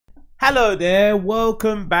Hello there,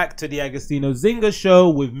 welcome back to the Agostinho Zinga show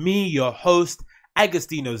with me, your host,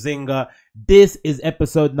 Agostinho Zinga. This is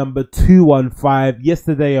episode number 215.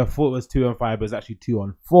 Yesterday I thought it was 215, but it's actually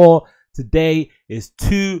 214. Today is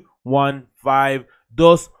 215.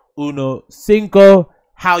 Dos, uno, cinco.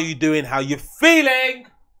 How you doing? How you feeling?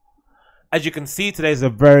 As you can see, today is a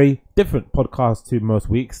very different podcast to most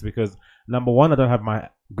weeks because number one, I don't have my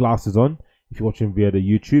glasses on. If you're watching via the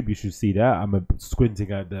YouTube, you should see that. I'm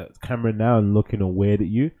squinting at the camera now and looking all weird at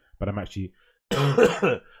you. But I'm actually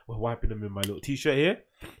wiping them in my little t-shirt here.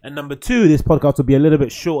 And number two, this podcast will be a little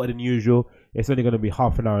bit shorter than usual. It's only going to be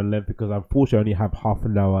half an hour in length because unfortunately I only have half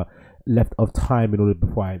an hour left of time in order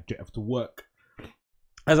before I have to work.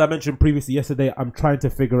 As I mentioned previously yesterday, I'm trying to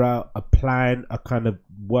figure out a plan, a kind of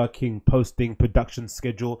working, posting, production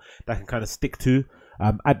schedule that I can kind of stick to.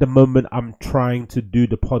 At the moment, I'm trying to do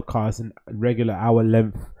the podcast in regular hour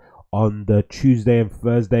length on the Tuesday and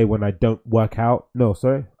Thursday when I don't work out. No,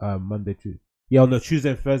 sorry, Monday, Tuesday. Yeah, on the Tuesday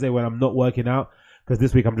and Thursday when I'm not working out. Because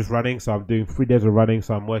this week I'm just running, so I'm doing 3 days of running,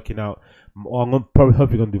 so I'm working out. I'm probably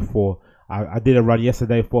hopefully going to do 4. I did a run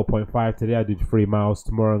yesterday, 4.5. Today I did 3 miles.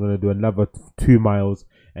 Tomorrow I'm going to do another 2 miles.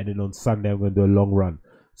 And then on Sunday I'm going to do a long run.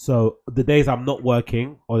 So the days I'm not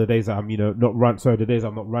working, or the days that I'm, the days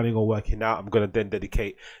I'm not running or working out, I'm going to then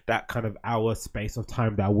dedicate that kind of hour space of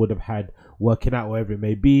time that I would have had working out, wherever it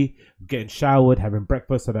may be, getting showered, having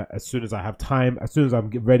breakfast, so that as soon as I have time, as soon as I'm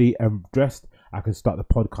ready and dressed, I can start the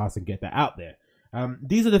podcast and get that out there.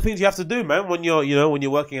 These are the things you have to do, man, when you're, when you're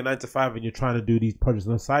working a 9 to 5 and you're trying to do these projects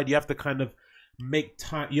on the side. You have to kind of make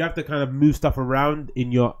time, you have to kind of move stuff around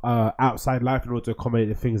in your outside life in order to accommodate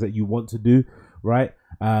the things that you want to do, right?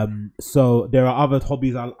 So there are other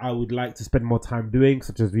hobbies I would like to spend more time doing,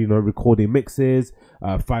 such as recording mixes,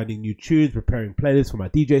 finding new tunes, preparing playlists for my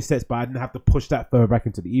DJ sets, but I didn't have to push that further back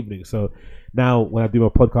into the evening. So now when I do my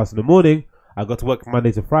podcast in the morning, I go to work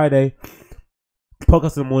Monday to Friday,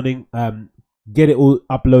 podcast in the morning, get it all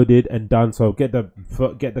uploaded and done. So get the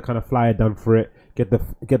kind of flyer done for it, get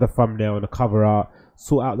the thumbnail and the cover art,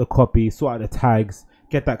 sort out the copy, sort out the tags,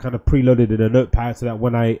 get that kind of preloaded in a notepad so that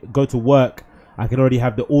when I go to work I can already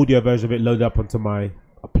have the audio version of it loaded up onto my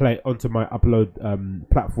upload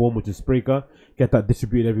platform, which is Spreaker. Get that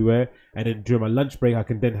distributed everywhere, and then during my lunch break I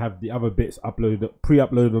can then have the other bits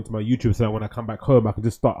pre-uploaded onto my YouTube, so that when I come back home I can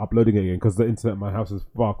just start uploading it again, because the internet in my house is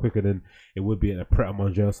far quicker than it would be at a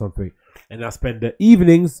Pret-a-Manger or something. And I spend the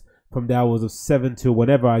evenings from the hours of 7 till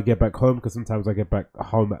whenever I get back home, because sometimes I get back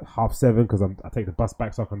home at 7:30 because I take the bus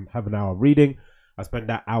back so I can have an hour reading. I spend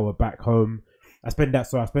that hour back home. I spend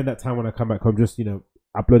that time when I come back home just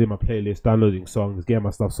uploading my playlist, downloading songs, getting my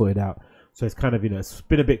stuff sorted out. So it's kind of it's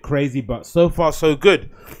been a bit crazy, but so far so good.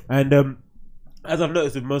 And as I've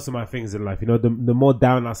noticed with most of my things in life, the more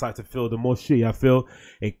down I start to feel, the more shitty I feel.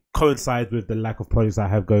 It coincides with the lack of projects I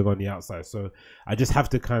have going on the outside. So I just have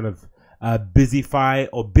to kind of busy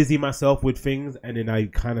myself with things, and then I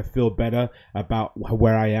kind of feel better about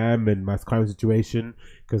where I am and my current situation,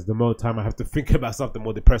 because the more time I have to think about stuff, the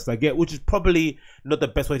more depressed I get, which is probably not the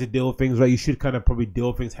best way to deal with things, right? You should kind of probably deal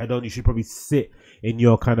with things head on. You should probably sit in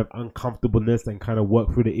your kind of uncomfortableness and kind of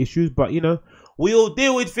work through the issues, but we all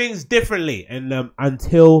deal with things differently, and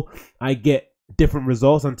until I get different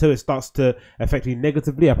results, until it starts to affect me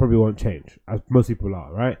negatively, I probably won't change, as most people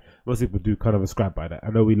are, right? Most people do kind of ascribe by that. I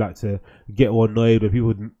know we like to get all annoyed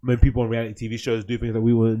when people on reality TV shows do things that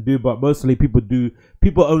we wouldn't do, but mostly people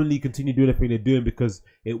only continue doing the thing they're doing because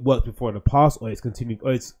it worked before in the past, or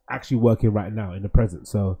it's actually working right now in the present.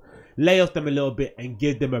 So lay off them a little bit and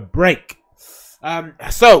give them a break.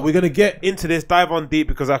 So we're going to get into this, dive on deep,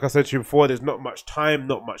 because like I said to you before, there's not much time.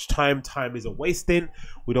 Time is a wasting.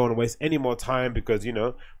 We don't want to waste any more time because,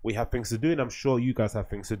 we have things to do, and I'm sure you guys have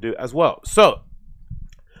things to do as well. So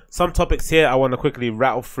some topics here I want to quickly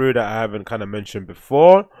rattle through that I haven't kind of mentioned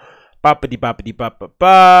before. Ibiza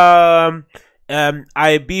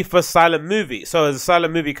Silent Movie. So there's a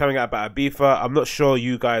silent movie coming out about Ibiza. I'm not sure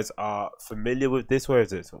you guys are familiar with this. Where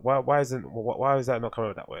is it? Why is that not coming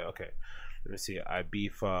out that way? Okay. Let me see.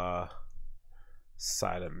 Ibiza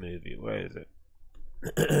Silent Movie. Where is it?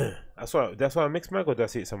 That's why I mixed mag, or did I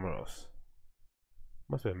see it somewhere else?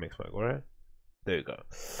 Must be a mixed mag, right? There you go.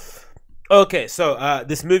 Okay, so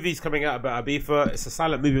this movie is coming out about Ibiza. It's a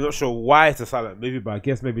silent movie. I'm not sure why it's a silent movie, but I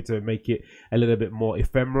guess maybe to make it a little bit more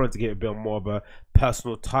ephemeral, to give it a bit more of a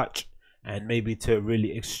personal touch, and maybe to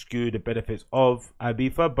really exclude the benefits of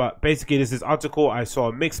Ibiza. But basically, this is article. I saw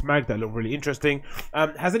a mixed mag that looked really interesting.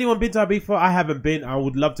 Has anyone been to Ibiza? I haven't been. I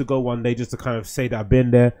would love to go one day just to kind of say that I've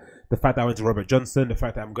been there. The fact that I went to Robert Johnson, the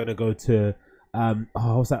fact that I'm going to go to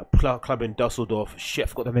what's that club in Dusseldorf? Shit, I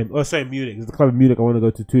forgot the name. Oh, sorry, Munich. There's a club in Munich I want to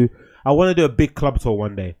go to too. I want to do a big club tour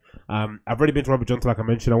one day. I've already been to Robert Johnson, like I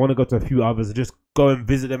mentioned. I want to go to a few others and just go and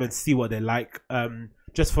visit them and see what they're like.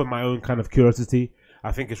 Just for my own kind of curiosity.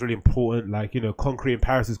 I think it's really important. Like, you know, Concrete in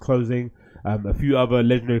Paris is closing. A few other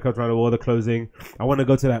legendary clubs around the world are closing. I want to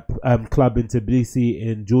go to that club in Tbilisi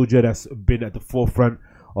in Georgia that's been at the forefront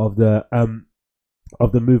of the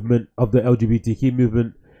movement, of the LGBTQ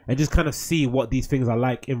movement, and just kind of see what these things are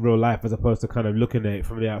like in real life as opposed to kind of looking at it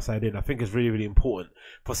from the outside in. I think it's really, really important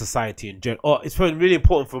for society in general. Or it's really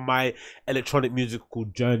important for my electronic musical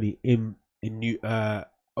journey in new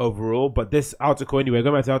overall. But this article, anyway,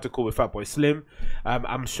 going back to the article with Fatboy Slim,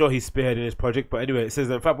 I'm sure he's spearheading this project. But anyway, it says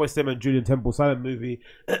that Fatboy Slim and Julian Temple Silent Movie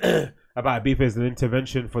about Ibiza is an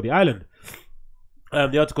intervention for the island.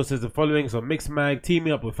 The article says the following. So Mixmag,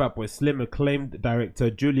 teaming up with Fatboy Slim, acclaimed director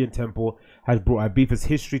Julian Temple has brought Ibiza's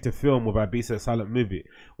history to film with Ibiza Silent Movie.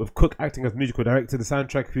 With Cook acting as musical director, the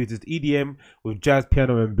soundtrack features EDM with jazz,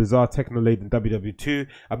 piano and bizarre techno-laden WW2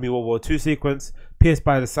 and World War II sequence. Pierced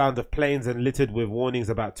by the sound of planes and littered with warnings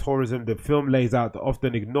about tourism, the film lays out the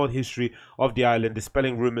often ignored history of the island,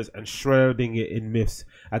 dispelling rumors and shrouding it in myths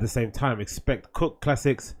at the same time. Expect Cook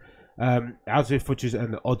classics, outfit footage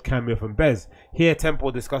and an odd cameo from Bez. Here,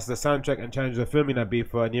 Temple discusses the soundtrack and challenges the filming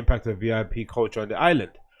Ibiza and the impact of VIP culture on the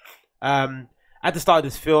island. At the start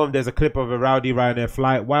of this film, there's a clip of a rowdy Ryanair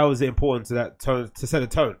flight. Why was it important to set a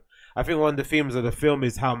tone? I think one of the themes of the film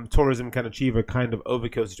is how tourism can achieve a kind of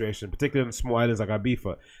overkill situation, particularly on small islands like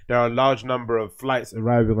Ibiza. There are a large number of flights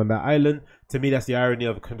arriving on that island. To me, that's the irony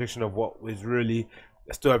of a condition of what is really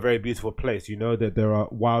still a very beautiful place. You know that there are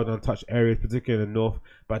wild, untouched areas, particularly in the north,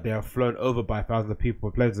 but they are flown over by thousands of people,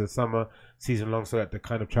 places in the summer, season long, so that the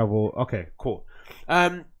kind of travel. Okay, cool.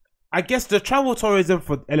 I guess the travel tourism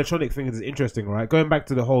for electronic things is interesting, right? Going back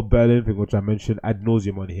to the whole Berlin thing, which I mentioned ad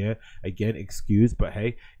nauseum on here. Again, excuse, but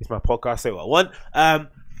hey, it's my podcast, say what I want.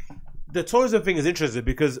 The tourism thing is interesting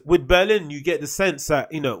because with Berlin, you get the sense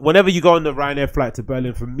that, you know, whenever you go on the Ryanair flight to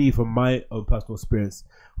Berlin, for me, from my own personal experience,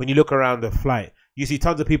 when you look around the flight, you see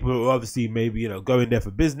tons of people who are obviously maybe, you know, going there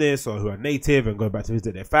for business or who are native and going back to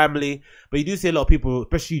visit their family. But you do see a lot of people,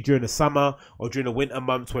 especially during the summer or during the winter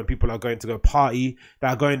months when people are going to go party, that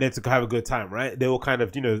are going there to have a good time, right? They're all kind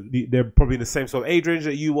of, you know, they're probably in the same sort of age range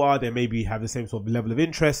that you are. They maybe have the same sort of level of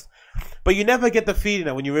interest. But you never get the feeling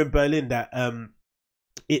that when you're in Berlin that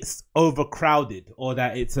it's overcrowded or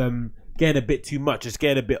that it's getting a bit too much. It's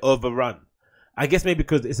getting a bit overrun. I guess maybe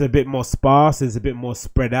because it's a bit more sparse, it's a bit more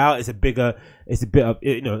spread out, it's bigger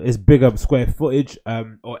square footage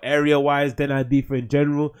or area wise than Ibiza in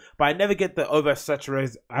general. But I never get the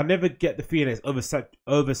oversaturation. I never get the feeling it's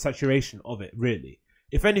oversaturation of it, really.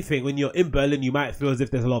 If anything, when you're in Berlin, you might feel as if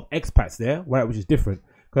there's a lot of expats there, right? Which is different.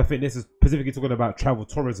 Because I think this is specifically talking about travel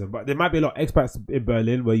tourism, but there might be a lot of expats in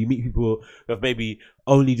Berlin where you meet people who have maybe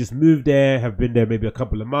only just moved there, have been there maybe a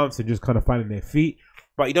couple of months and just kind of finding their feet.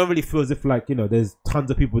 But you don't really feel as if, like, you know, there's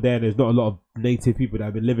tons of people there and there's not a lot of native people that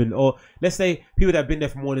have been living, or let's say people that have been there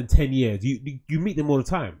for more than 10 years. You meet them all the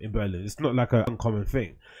time in Berlin. It's not like an uncommon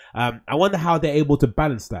thing. I wonder how they're able to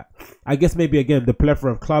balance that. I guess maybe, again, the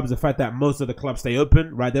plethora of clubs, the fact that most of the clubs stay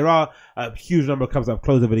open, right? There are a huge number of clubs that have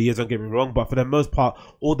closed over the years, don't get me wrong, but for the most part,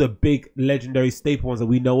 all the big legendary staple ones that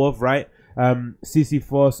we know of, right? CC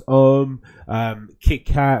Foss, Kit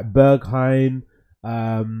Kat, Berghain,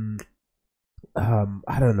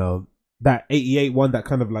 I don't know, that 88 one, that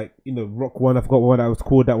kind of like, you know, rock one. I forgot what that was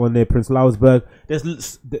called. That one near Prince Lausberg. There's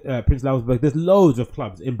There's loads of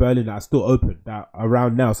clubs in Berlin that are still open that are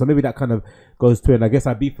around now. So maybe that kind of goes to it. And I guess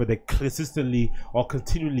Ibiza, they consistently or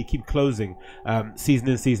continually keep closing season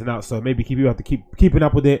in, season out. So maybe people have to keep keeping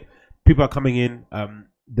up with it. People are coming in.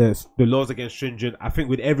 The laws are getting stringent. I think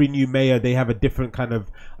with every new mayor, they have a different kind of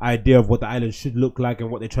idea of what the island should look like and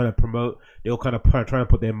what they're trying to promote. They all kind of try and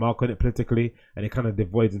put their mark on it politically, and it kind of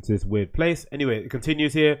devoids into this weird place. Anyway, it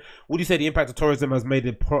continues here. Would you say the impact of tourism has made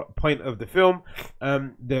the point of the film?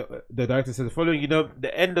 The director says the following. You know,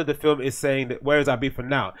 the end of the film is saying that where is Ibiza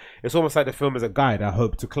now? It's almost like the film is a guide, I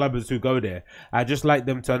hope, to clubbers who go there. I just like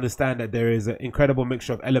them to understand that there is an incredible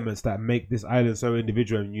mixture of elements that make this island so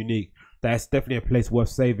individual and unique. That's definitely a place worth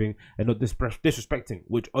saving and not disrespecting,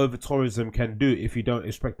 which over tourism can do if you don't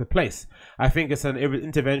respect the place. I think it's an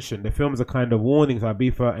intervention. The film is a kind of warning to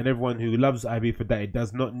Ibiza and everyone who loves Ibiza that it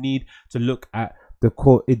does not need to look at the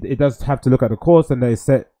course. It does have to look at the course and that is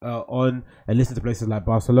set on and listen to places like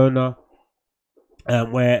Barcelona,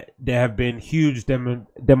 where there have been huge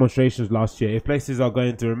demonstrations last year. If places are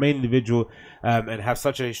going to remain individual and have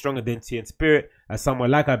such a strong identity and spirit as somewhere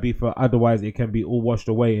like Ibiza, otherwise it can be all washed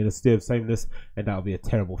away in a state of sameness, and that would be a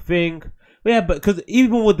terrible thing. Yeah, but because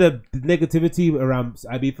even with the negativity around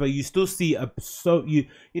Ibiza, you still see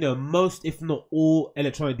most, if not all,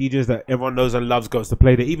 electronic DJs that everyone knows and loves goes to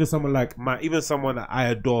play there. Even someone that I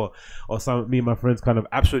adore, or me and my friends kind of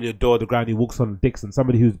absolutely adore, the ground he walks on, Dixon.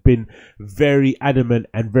 Somebody who's been very adamant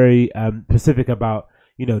and very specific about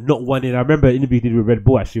not wanting. I remember an interview he did with Red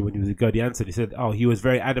Bull actually when he was at Gertie Anson. He said, he was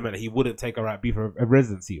very adamant that he wouldn't take a Ibiza a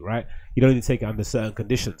residency, right? He'd only take it under certain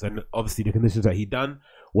conditions, and obviously the conditions that he done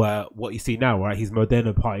were what you see now, right? He's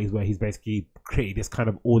Moderno parties where he's basically created this kind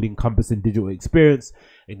of all-encompassing digital experience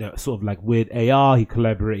in a sort of like weird AR. He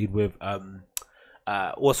collaborated with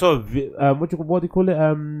what do you call it?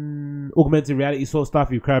 Augmented reality sort of stuff.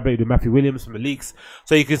 He collaborated with Matthew Williams from the Leaks,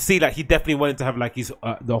 so you can see like he definitely wanted to have like his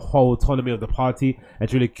the whole autonomy of the party and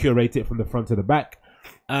to really curate it from the front to the back.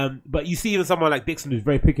 But you see even someone like Dixon who's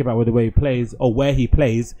very picky about the way he plays or where he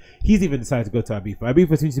plays. He's even decided to go to Ibiza.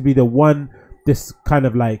 Ibiza seems to be the one, this kind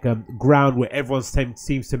of like ground where everyone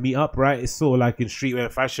seems to meet up, right? It's sort of like in streetwear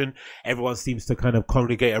and fashion, everyone seems to kind of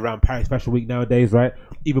congregate around Paris Fashion Week nowadays, right?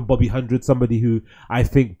 Even Bobby Hundred, somebody who I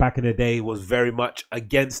think back in the day was very much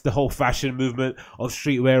against the whole fashion movement of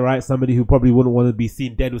streetwear, right? Somebody who probably wouldn't want to be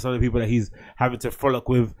seen dead with some of the people that he's having to frolic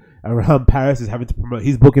with around Paris, is having to promote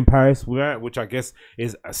his book in Paris, which I guess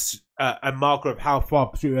is a marker of how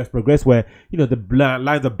far streetwear has progressed, where the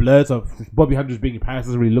lines are blurred, so Bobby Hundreds being in Paris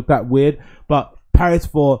doesn't really look that weird, but Paris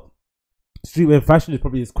for streetwear and fashion is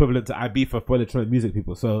probably equivalent to Ibiza for electronic music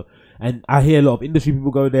people. So, and I hear a lot of industry people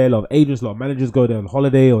go there, a lot of agents, a lot of managers go there on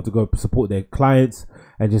holiday or to go support their clients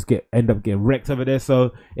and just end up getting wrecked over there.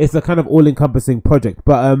 So it's a kind of all-encompassing project.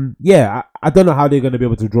 But yeah, I don't know how they're going to be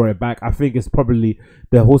able to draw it back. I think it's probably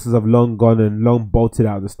the horses have long gone and long bolted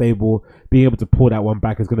out of the stable. Being able to pull that one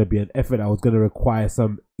back is going to be an effort that was going to require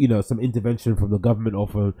some intervention from the government or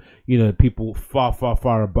from people far, far,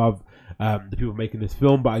 far above the people making this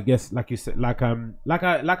film. But I guess, like you said, like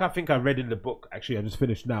I think I read in the book, actually I just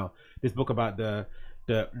finished now, this book about the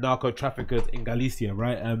narco traffickers in Galicia,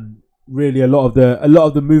 right? Really a lot of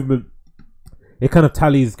the movement, it kind of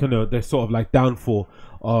tallies the sort of like downfall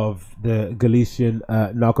of the Galician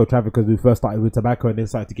narco traffickers who first started with tobacco and then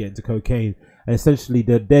started to get into cocaine. And essentially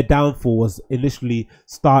their downfall was initially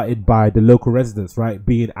started by the local residents, right,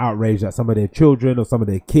 being outraged that some of their children or some of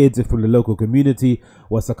their kids from the local community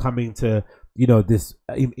were succumbing to this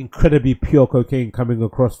incredibly pure cocaine coming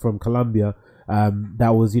across from Colombia,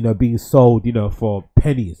 that was being sold for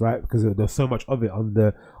pennies, right, because there's so much of it on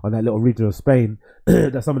that little region of Spain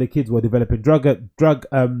that some of the kids were developing drug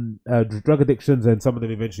addictions, and some of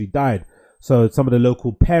them eventually died. So some of the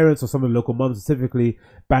local parents or some of the local moms specifically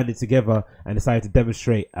banded together and decided to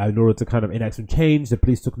demonstrate in order to kind of enact some change. The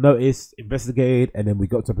police took notice, investigated, and then we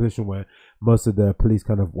got to a position where most of the police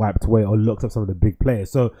kind of wiped away or looked up some of the big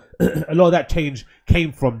players. So a lot of that change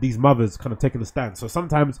came from these mothers kind of taking a stand. So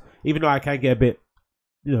sometimes, even though I can get a bit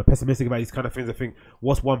pessimistic about these kind of things, I think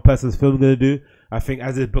what's one person's film going to do? I think,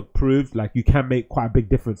 as this book proved, like, you can make quite a big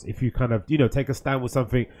difference if you kind of take a stand with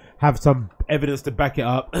something, have some evidence to back it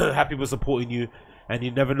up, have people supporting you, and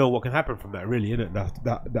you never know what can happen from that, really, innit?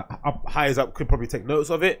 The highest up could probably take notice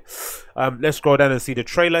of it. Let's scroll down and see the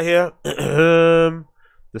trailer here. The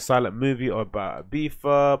silent movie about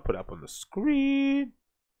Ibiza. Put it up on the screen.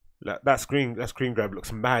 That screen grab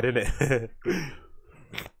looks mad, innit?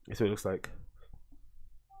 That's what it looks like.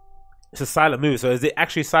 It's a silent movie, so is it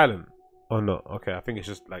actually silent or not? Okay, I think it's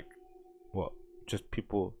just like, what? Just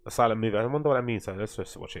people, a silent movie. I wonder what that means. So let's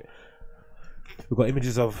just watch it. We've got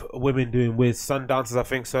images of women doing weird sun dances, I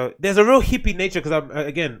think. So there's a real hippie nature, because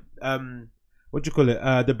what do you call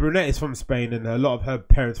it? The brunette is from Spain, and a lot of her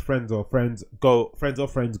parents' friends or friends go to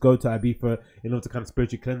Ibiza in order to kind of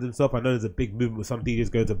spiritually cleanse themselves. I know there's a big movement with some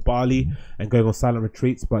DJs going to Bali and going on silent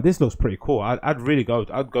retreats, but this looks pretty cool. I'd really go.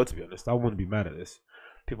 I'd go, to be honest. I wouldn't be mad at this.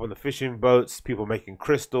 People on the fishing boats, people making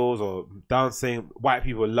crystals or dancing. White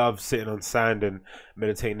people love sitting on sand and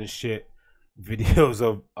meditating and shit. Videos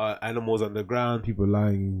of animals on the ground, people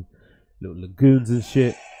lying in little lagoons and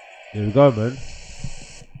shit. Here we go, man.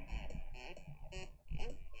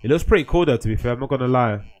 It looks pretty cool though, to be fair, I'm not gonna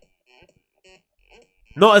lie.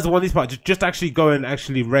 Not as one of these parts, just actually go and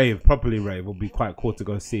actually properly rave will be quite cool to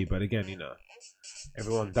go see. But again,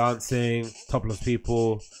 everyone dancing, topless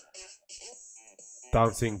people,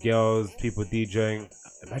 dancing girls, people DJing.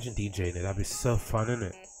 Imagine DJing it, that'd be so fun,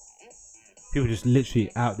 innit? People just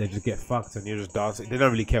literally out there just get fucked and you're just dancing. They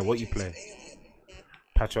don't really care what you play.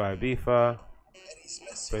 Pacho Ibiza,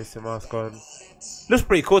 basic mask on. Looks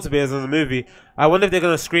pretty cool, to be as in the movie. I wonder if they're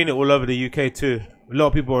gonna screen it all over the UK too. A lot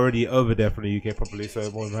of people are already over there from the UK probably, so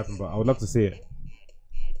it won't happen, but I would love to see it.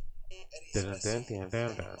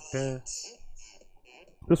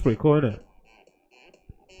 Looks pretty cool, innit?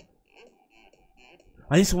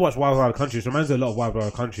 I used to watch Wild Wild Country. It reminds me a lot of Wild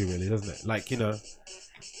Wild Country, really, doesn't it? Like, you know,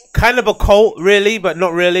 kind of a cult, really, but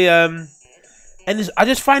not really. And I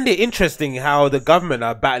just find it interesting how the government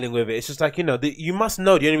are battling with it. It's just like, you know, you must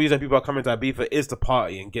know the only reason people are coming to Ibiza is to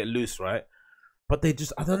party and get loose, right? But they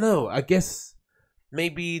just, I don't know. I guess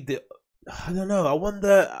maybe I don't know. I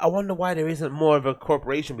wonder why there isn't more of a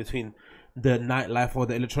cooperation between the nightlife or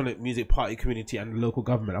the electronic music party community and the local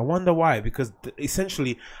government. I wonder why, because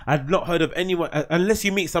essentially I've not heard of anyone, unless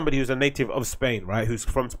you meet somebody who's a native of Spain, right, who's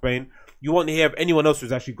from Spain. You won't hear of anyone else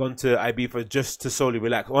who's actually gone to Ibiza just to solely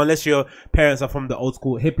relax, or unless your parents are from the old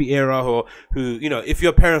school hippie era, or who, you know, if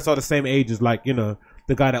your parents are the same age as, like, you know,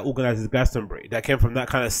 the guy that organizes Glastonbury, that came from that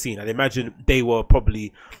kind of scene. I'd imagine they were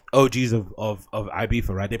probably OGs of Ibiza,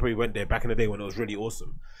 right? They probably went there back in the day when it was really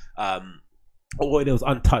awesome. Or when it was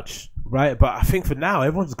untouched, right? But I think for now,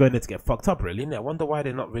 everyone's going there to get fucked up, really. And I wonder why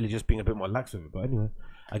they're not really just being a bit more lax with it. But anyway,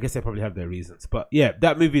 I guess they probably have their reasons. But yeah,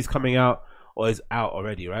 that movie is coming out, or is out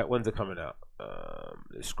already, right? When's it coming out?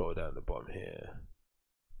 Let's scroll down the bottom here.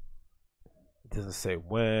 It doesn't say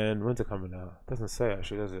when. When's it coming out? It doesn't say,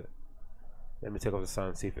 actually, does it? Let me take off the sound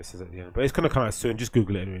and see if it says at the end. But it's gonna come out soon. Just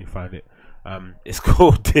Google it and really find it. It's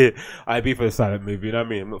called the Ibiza Silent Movie. You know what I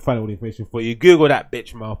mean? I'm not finding all the information for you. Google that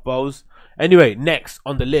bitch, mouthfuls. Anyway, next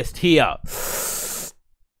on the list here.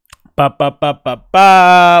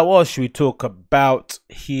 What should we talk about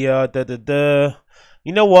here?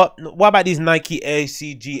 You know what? What about these Nike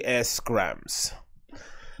ACG Air Scrams?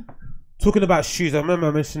 Talking about shoes, I remember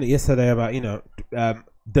I mentioned it yesterday about, you know,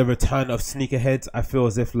 the return of sneakerheads. I feel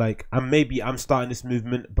as if, like, I'm starting this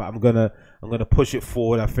movement, but I'm gonna push it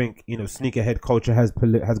forward. I think, you know, sneakerhead culture has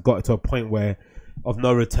got to a point where of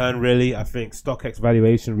no return, really. I think StockX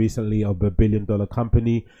valuation recently of $1 billion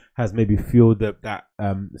company has maybe fueled that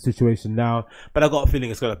situation now. But I got a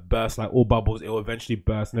feeling it's gonna burst like all bubbles. It will eventually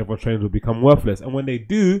burst, and everyone trainers will become worthless. And when they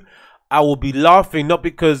do, I will be laughing, not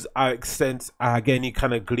because I get any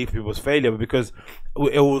kind of glee for people's failure, but because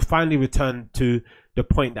it will finally return to the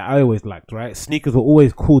point that I always liked, right? Sneakers were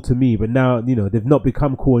always cool to me, but now, you know, they've not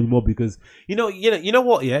become cool anymore because, you know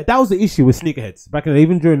what, yeah? That was the issue with sneakerheads. Back in the,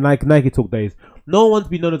 even during Nike Talk days, no one wants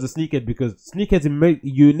to be known as a sneakerhead because sneakerheads,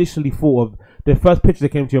 you initially thought of, the first picture that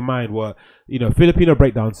came to your mind were, you know, Filipino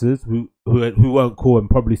breakdancers who weren't cool and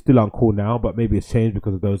probably still aren't cool now, but maybe it's changed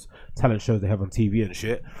because of those talent shows they have on TV and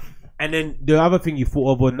shit. And then the other thing you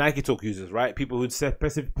thought of were Nike Talk users, right? People who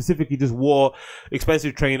specifically just wore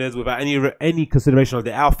expensive trainers without any consideration of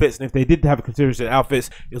their outfits. And if they did have a consideration of their outfits,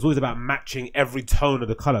 it was always about matching every tone of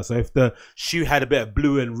the color. So if the shoe had a bit of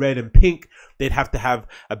blue and red and pink, they'd have to have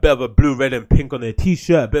a bit of a blue, red and pink on their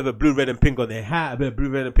t-shirt, a bit of a blue, red and pink on their hat, a bit of blue,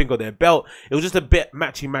 red and pink on their belt. It was just a bit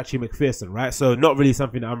matchy McPherson, right? So not really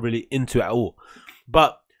something that I'm really into at all.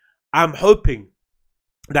 But I'm hoping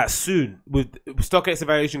that soon, with StockX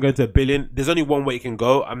evaluation going to $1 billion, there's only one way it can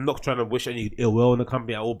go. I'm not trying to wish any ill will on the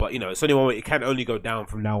company at all, but, you know, it's only one way. It can only go down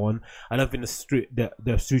from now on. I don't think the street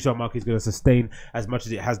style market is going to sustain as much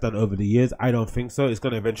as it has done over the years. I don't think so. It's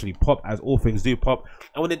going to eventually pop, as all things do pop.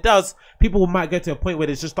 And when it does, people might get to a point where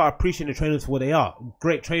they just start appreciating the trainers for what they are,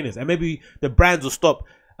 great trainers. And maybe the brands will stop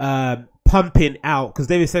pumping out, because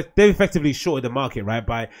they've effectively shorted the market, right,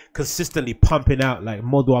 by consistently pumping out like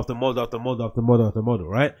model after model after model after model after model,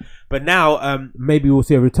 right? But now maybe we'll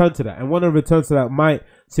see a return to that, and one of the returns to that might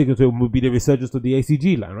signal to it would be the resurgence of the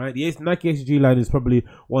ACG line, right? The Nike ACG line is probably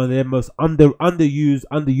one of their most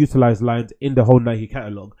underutilized lines in the whole Nike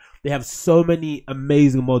catalog. They have so many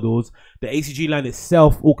amazing models. The ACG line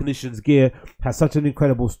itself, all conditions gear, has such an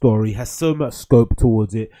incredible story, has so much scope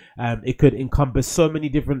towards it. It could encompass so many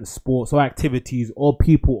different sports or activities or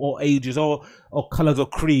people or ages or colors or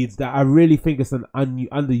creeds that I really think it's an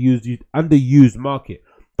underused market.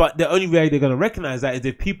 But the only way they're going to recognize that is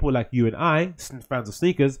if people like you and I, fans of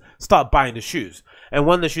sneakers, start buying the shoes. And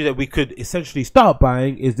one of the shoes that we could essentially start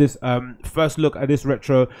buying is this first look at this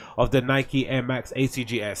retro of the Nike Air Max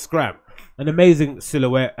ACG Air Scram. An amazing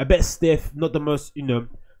silhouette, a bit stiff, not the most, you know,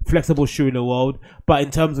 flexible shoe in the world, but in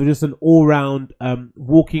terms of just an all-round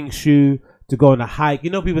walking shoe to go on a hike. You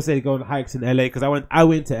know, people say they go on hikes in LA, because I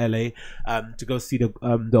went to LA to go see the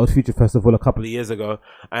Odd Future Festival a couple of years ago,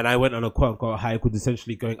 and I went on a quote-unquote hike, which was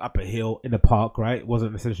essentially going up a hill in a park, right? It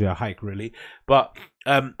wasn't essentially a hike, really, but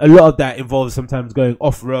a lot of that involves sometimes going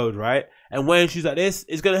off-road, right? And wearing shoes like this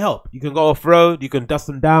is going to help. You can go off-road, you can dust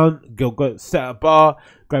them down, go set a bar,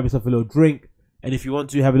 grab yourself a little drink, and if you want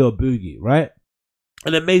to, have a little boogie, right?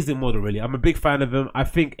 An amazing model, really. I'm a big fan of them. I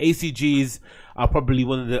think ACGs are probably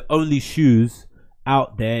one of the only shoes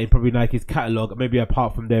out there in probably Nike's catalog, maybe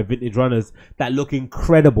apart from their vintage runners, that look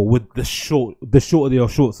incredible with the shorter your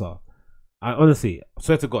shorts are. I honestly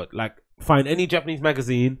swear to God, like, find any Japanese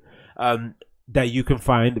magazine that you can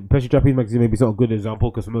find, especially Japanese magazine. Maybe it's not a good example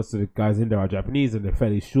because most of the guys in there are Japanese and they're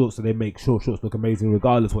fairly short, so they make shorts look amazing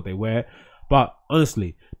regardless what they wear. But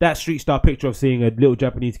honestly, that street style picture of seeing a little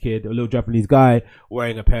Japanese kid, a little Japanese guy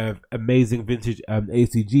wearing a pair of amazing vintage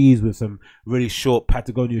ACGs with some really short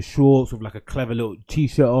Patagonia shorts with like a clever little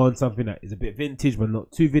t-shirt on, something that is a bit vintage but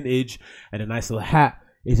not too vintage, and a nice little hat.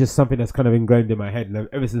 It's just something that's kind of ingrained in my head, and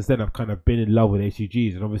ever since then I've kind of been in love with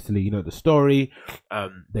ACGs. And obviously, you know, the story,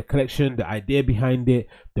 the collection, the idea behind it,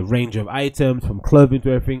 the range of items from clothing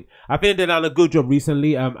to everything. I think they've done a good job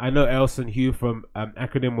recently. I know Elson Hugh from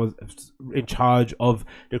Acronym was in charge of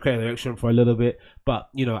the creative direction for a little bit, but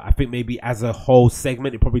you know, I think maybe as a whole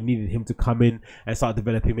segment, it probably needed him to come in and start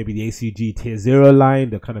developing maybe the ACG Tier 0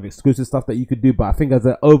 line, the kind of exclusive stuff that you could do. But I think as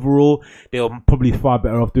an overall, they're probably far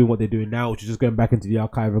better off doing what they're doing now, which is just going back into the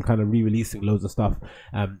archive and kind of re-releasing loads of stuff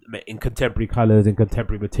in contemporary colors and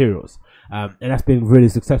contemporary materials. And that's been really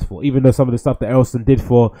successful. Even though some of the stuff that Elson did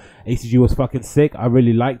for ACG was fucking sick, I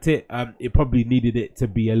really liked it. It probably needed it to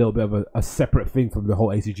be a little bit of a separate thing from the whole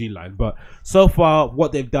ACG line. But so far,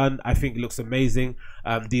 what they've done, I think looks amazing.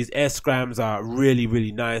 These Air Scrams are really,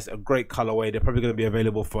 really nice. A great colorway. They're probably going to be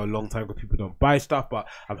available for a long time because people don't buy stuff. But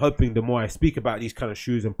I'm hoping the more I speak about these kind of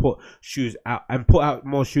shoes and put out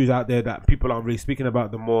more shoes out there that people aren't really speaking about,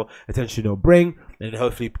 the more attention they'll bring, and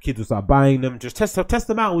hopefully kids will start buying them. Just test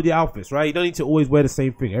them out with your outfits, right? You don't need to always wear the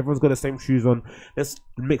same thing. Everyone's got the same shoes on. Let's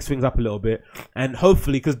mix things up a little bit, and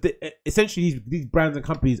hopefully, because essentially these brands and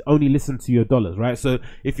companies only listen to your dollars, right? So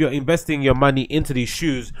if you're investing your money into these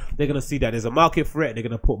shoes, they're gonna see that there's a market for it. They're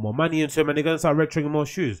gonna put more money into them, and they're gonna start retroing more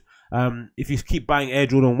shoes. If you keep buying Air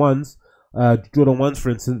Jordan 1s, for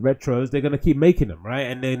instance, retros, they're gonna keep making them, right?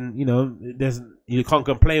 And then, you know, you can't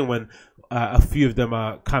complain when a few of them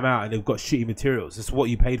come out and they've got shitty materials. It's what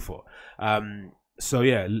you paid for. So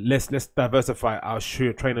yeah, let's diversify our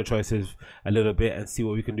trainer choices a little bit and see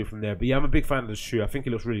what we can do from there. But yeah, I'm a big fan of the shoe. I think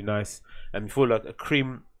it looks really nice, and you feel like a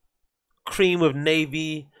cream with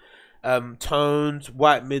navy tones,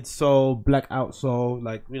 white midsole, black outsole,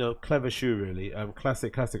 like, you know, clever shoe really.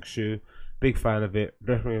 Classic shoe. Big fan of it.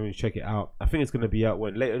 Definitely going to check it out. I think it's going to be out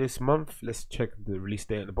later this month. Let's check the release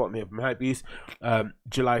date at the bottom of my hypebeast.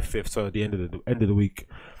 July 5th, so at the end of the week,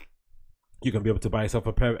 you're going to be able to buy yourself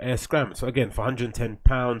a pair of Air Scrams. So again, for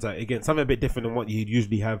 £110, again, something a bit different than what you'd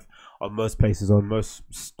usually have on most places, on most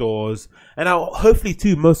stores. And now, hopefully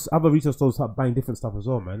too, most other retail stores start buying different stuff as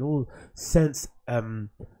well, man. All Sense,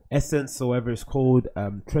 Essence, or whatever it's called,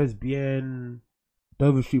 Tres Bien,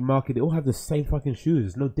 Dover Street Market, they all have the same fucking shoes.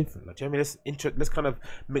 It's no different. Like, do you know what I mean? Let's kind of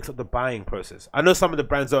mix up the buying process. I know some of the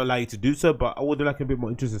brands don't allow you to do so, but I would like a bit more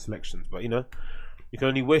interesting selections. But you know, you can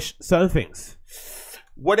only wish certain things.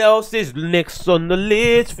 What else is next on the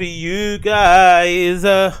list for you guys?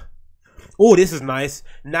 Oh, this is nice.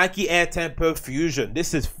 Nike Air Tempo Fusion.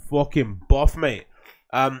 This is fucking buff, mate.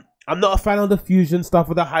 I'm not a fan of the fusion stuff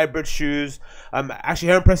with the hybrid shoes. Actually,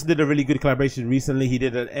 Heron Preston did a really good collaboration recently. He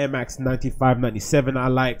did an Air Max 95, 97 I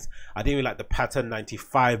liked. I didn't really like the pattern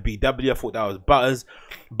 95 BW. I thought that was butters.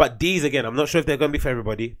 But these, again, I'm not sure if they're going to be for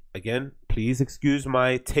everybody. Again, please excuse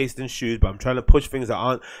my taste in shoes, but I'm trying to push things that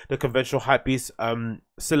aren't the conventional hypebeast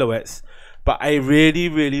silhouettes. But I really,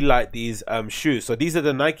 really like these shoes. So these are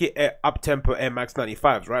the Nike Uptempo Air Max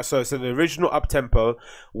 95s, right? So it's an original Uptempo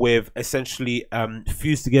with essentially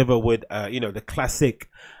fused together with, you know, the classic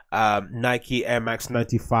Nike Air Max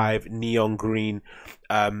 95 neon green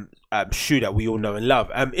shoe that we all know and love.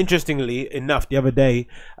 Interestingly enough, the other day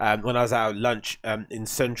when I was out at lunch in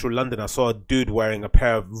central London, I saw a dude wearing a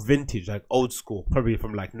pair of vintage, like old school, probably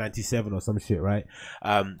from like 97 or some shit, right?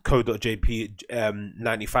 Co.jp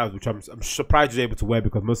 95s, which I'm surprised you're able to wear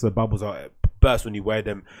because most of the bubbles are burst when you wear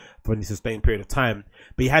them for any sustained period of time.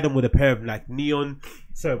 But he had them with a pair of like neon,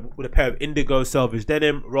 so with a pair of indigo selvage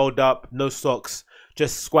denim, rolled up, no socks,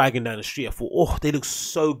 just swagging down the street. I thought, oh, they look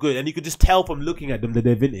so good. And you could just tell from looking at them that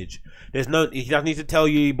they're vintage. He doesn't need to tell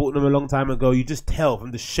you he bought them a long time ago. You just tell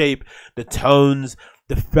from the shape, the tones,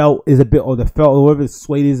 the felt is a bit, or the felt, or whatever the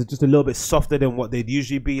suede is just a little bit softer than what they'd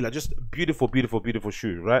usually be. Like, just beautiful, beautiful, beautiful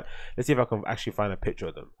shoes, right? Let's see if I can actually find a picture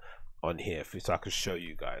of them on here so I can show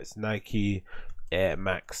you guys. Nike Air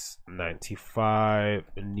Max 95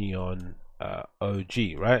 neon OG,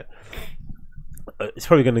 right? It's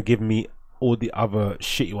probably going to give me all the other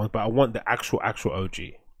shitty ones, but I want the actual OG.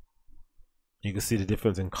 You can see the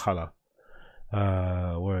difference in color.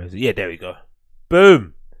 Where is it? Yeah, there we go.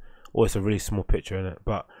 Boom. Oh, it's a really small picture, isn't it?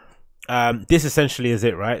 But this essentially is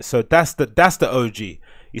it, right? So that's the OG.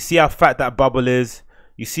 You see how fat that bubble is.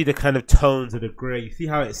 You see the kind of tones of the grey. You see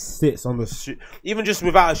how it sits on the shoe, even just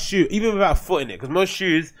without a shoe, even without a foot in it. Because most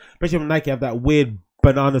shoes, especially from Nike, have that weird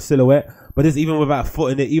banana silhouette. But this, even without a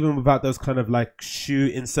foot in it, even without those kind of like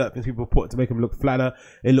shoe insert things people put to make them look flatter,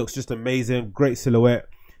 it looks just amazing. Great silhouette.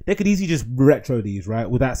 They could easily just retro these, right,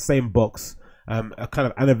 with that same box. A kind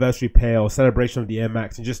of anniversary pair or celebration of the Air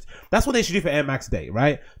Max, and just that's what they should do for Air Max Day,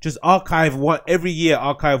 right? Just archive one every year,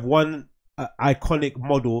 archive one iconic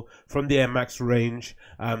model from the Air Max range,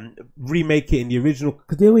 remake it in the original,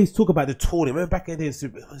 because they always talk about the tooling. Remember back in the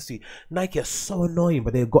day, honestly, Nike are so annoying,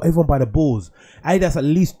 but they've got everyone by the balls. Adidas at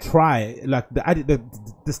least try. Like the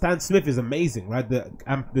Stan Smith is amazing, right?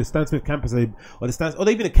 The Stan Smith campus, or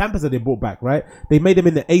even the campus that they brought back, right? They made them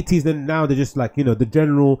in the 80s, then now they're just like, you know, the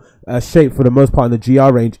general shape for the most part in the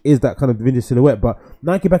GR range is that kind of vintage silhouette. But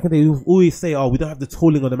Nike back in the day always say, oh, we don't have the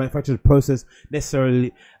tooling or the manufacturing process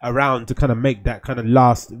necessarily around to kind of make that kind of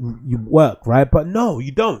last work, right? But no,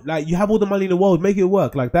 you don't. Like, you have all the money in the world, make it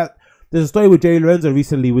work like that. There's a story with Jay Lorenzo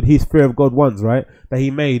recently with his Fear of God ones, right, that he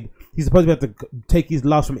made. He's supposed to have to take his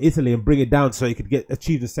last from Italy and bring it down so he could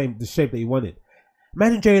achieve the shape that he wanted.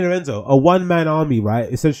 Imagine Jay Lorenzo, a one-man army, right?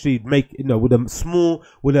 Essentially, with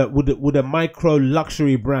a micro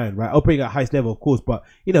luxury brand, right? Operating at highest level, of course, but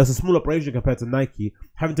you know, it's a small operation compared to Nike.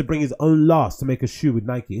 Having to bring his own last to make a shoe with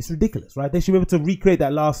Nike, it's ridiculous, right? They should be able to recreate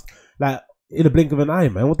that last, like, in a blink of an eye,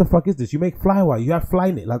 man. What the fuck is this? You make Flywire, you have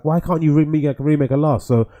Flyknit. Like, why can't you remake a last?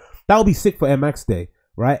 So that would be sick for Air Max Day,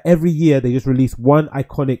 right? Every year they just release one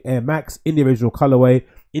iconic Air Max in the original colorway,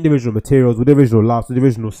 in the original materials, with the original last, with the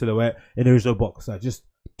original silhouette, in the original box. Like, just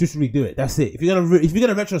redo it. That's it. If you're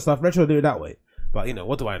gonna retro stuff, retro, do it that way. But you know,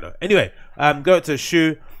 what do I know? Anyway, go to the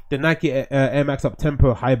shoe. The Nike Air Max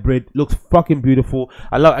Uptempo hybrid looks fucking beautiful.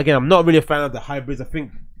 I'm not really a fan of the hybrids. I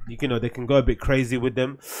think, you know, they can go a bit crazy with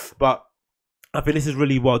them, but I think this is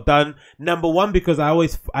really well done. Number one, because I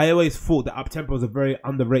always thought that Uptempo was a very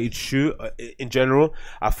underrated shoe in general.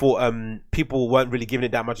 I thought people weren't really giving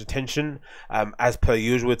it that much attention, as per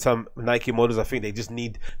usual with some Nike models. I think they just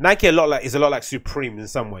need Nike is a lot like Supreme in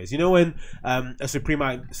some ways. You know, when a Supreme,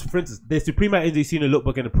 for instance, there's Supreme items you see in a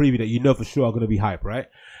lookbook and a preview that you know for sure are going to be hype, right?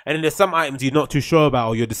 And then there's some items you're not too sure about,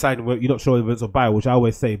 or you're deciding whether you're not sure whether it's a buy, which I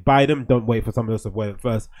always say, buy them, don't wait for someone else to wear them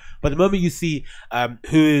first. But the moment you see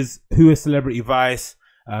who is Celebrity Vice,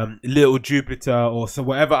 Little Jupiter, or so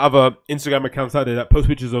whatever other Instagram accounts out there that post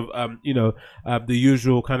pictures of the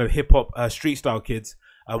usual kind of hip hop street style kids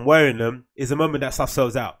wearing them, is a moment that stuff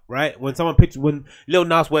sells out, right? When Lil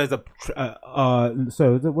Nas wears what's his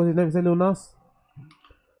name? Is it Lil Nas?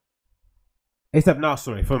 ASAP Nas,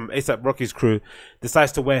 sorry, from ASAP Rocky's crew,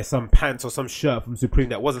 decides to wear some pants or some shirt from Supreme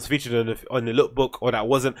that wasn't featured on the lookbook, or that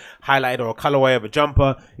wasn't highlighted, or a colorway of a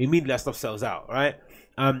jumper, immediately that stuff sells out, right?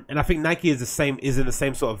 And I think Nike is in the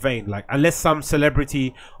same sort of vein. Like, unless some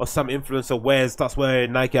celebrity or some influencer starts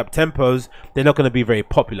wearing Nike Uptempos, they're not going to be very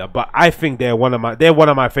popular. But I think they're one of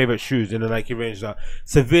my favorite shoes in the Nike range. That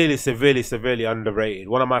severely underrated.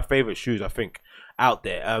 One of my favorite shoes, I think, out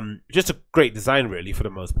there. Just a great design, really, for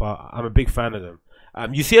the most part. I'm a big fan of them.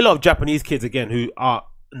 You see a lot of Japanese kids again who are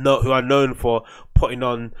known for putting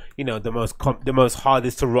on, you know, the most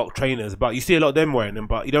hardest to rock trainers, but you see a lot of them wearing them,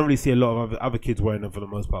 but you don't really see a lot of other kids wearing them for the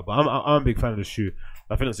most part. But I'm a big fan of the shoe.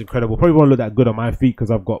 I think it's incredible. Probably won't look that good on my feet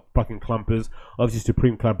because I've got fucking clumpers. Obviously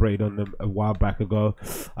Supreme collaborated on them a while back ago,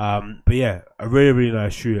 but yeah, a really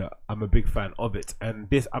nice shoe. I'm a big fan of it. And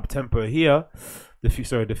this Uptempo here, the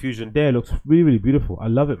Fusion there, looks really beautiful. I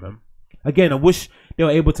love it, man. Again, I wish they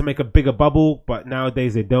were able to make a bigger bubble, but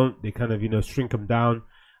nowadays they don't. They kind of, you know, shrink them down.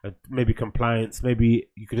 Maybe compliance, maybe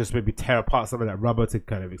you could just tear apart some of that rubber to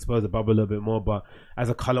kind of expose the bubble a little bit more. But as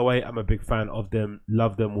a colorway, I'm a big fan of them,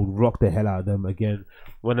 love them, will rock the hell out of them. Again,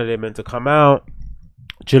 when are they meant to come out?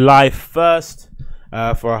 July 1st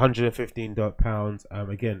for £115.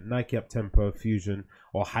 Again, Nike Uptempo Fusion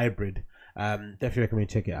or Hybrid. Definitely recommend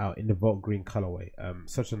check it out in the Vault Green colorway.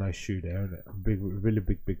 Such a nice shoe there, isn't it? I'm really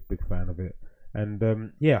big fan of it.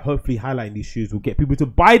 And yeah, hopefully highlighting these shoes will get people to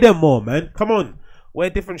buy them more, man. Come on. Wear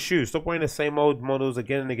different shoes. Stop wearing the same old models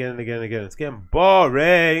again and again. It's getting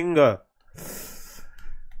boring.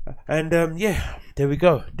 And yeah, there we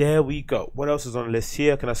go. What else is on the list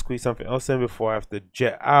here? Can I squeeze something else in before I have to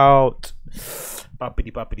jet out?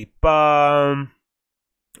 Boppity bum.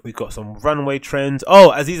 We got some runway trends.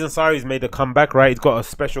 Oh, Aziz Ansari's made a comeback, right? He's got a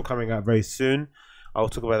special coming out very soon. I'll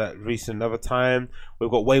talk about that recent another time. We've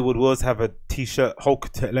got Wayward Wheels have a t-shirt, whole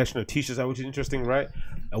collection of t-shirts, which is interesting, right?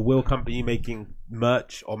 A wheel company making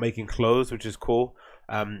merch or making clothes, which is cool.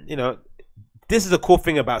 You know, this is a cool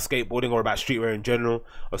thing about skateboarding, or about streetwear in general,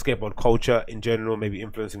 or skateboard culture in general, maybe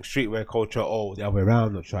influencing streetwear culture, or the other way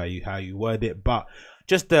around, not sure how you word it, but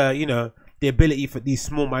just you know, the ability for these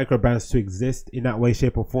small micro brands to exist in that way,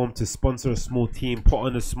 shape or form, to sponsor a small team, put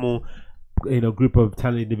on a small, you know, group of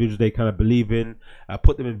talented individuals they kind of believe in,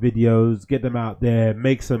 put them in videos, get them out there,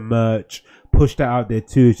 make some merch, push that out there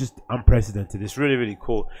too. It's just unprecedented. It's really, really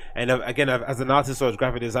cool. And again, as an artist or as a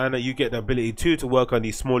graphic designer, you get the ability too to work on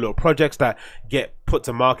these small little projects that get put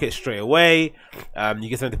to market straight away. You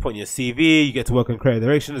get something to put in your CV. You get to work on creative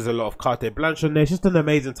direction. There's a lot of carte blanche on there. It's just an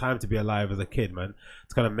amazing time to be alive as a kid, man.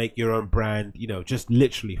 To kind of make your own brand, you know, just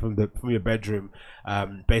literally from your bedroom,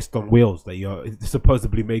 based on wheels that you're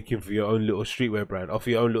supposedly making for your own little streetwear brand or for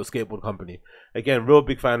your own little skateboard company. Again, real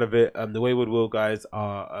big fan of it. The Wayward Wheel guys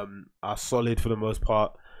are solid for the most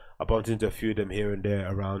part. I bumped into a few of them here and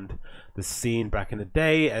there around the scene back in the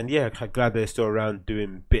day, and yeah, I'm glad they're still around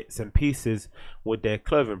doing bits and pieces with their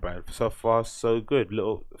clothing brand. So far, so good.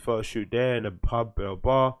 Little photo shoot there in a pub or a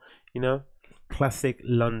bar, you know, classic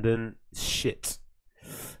London shit.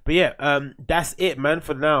 But yeah, that's it, man,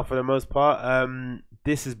 for now, for the most part.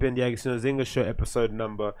 This has been the Agostinho Zinga Show, episode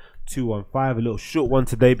number 215. A little short one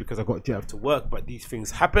today because I got jet to work, but these things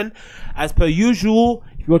happen. As per usual,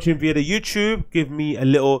 if you're watching via the YouTube, give me a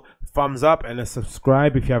little thumbs up and a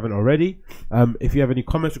subscribe if you haven't already. If you have any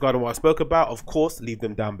comments regarding what I spoke about, of course, leave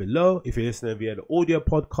them down below. If you're listening via the audio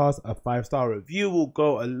podcast, a 5-star review will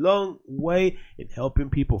go a long way in helping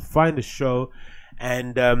people find the show.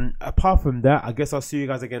 And apart from that, I guess I'll see you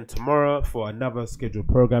guys again tomorrow for another scheduled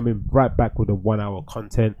programming, right back with the 1-hour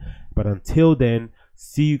content. But until then,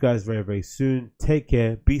 see you guys very, very soon. Take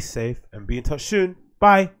care, be safe, and be in touch soon.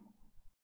 Bye.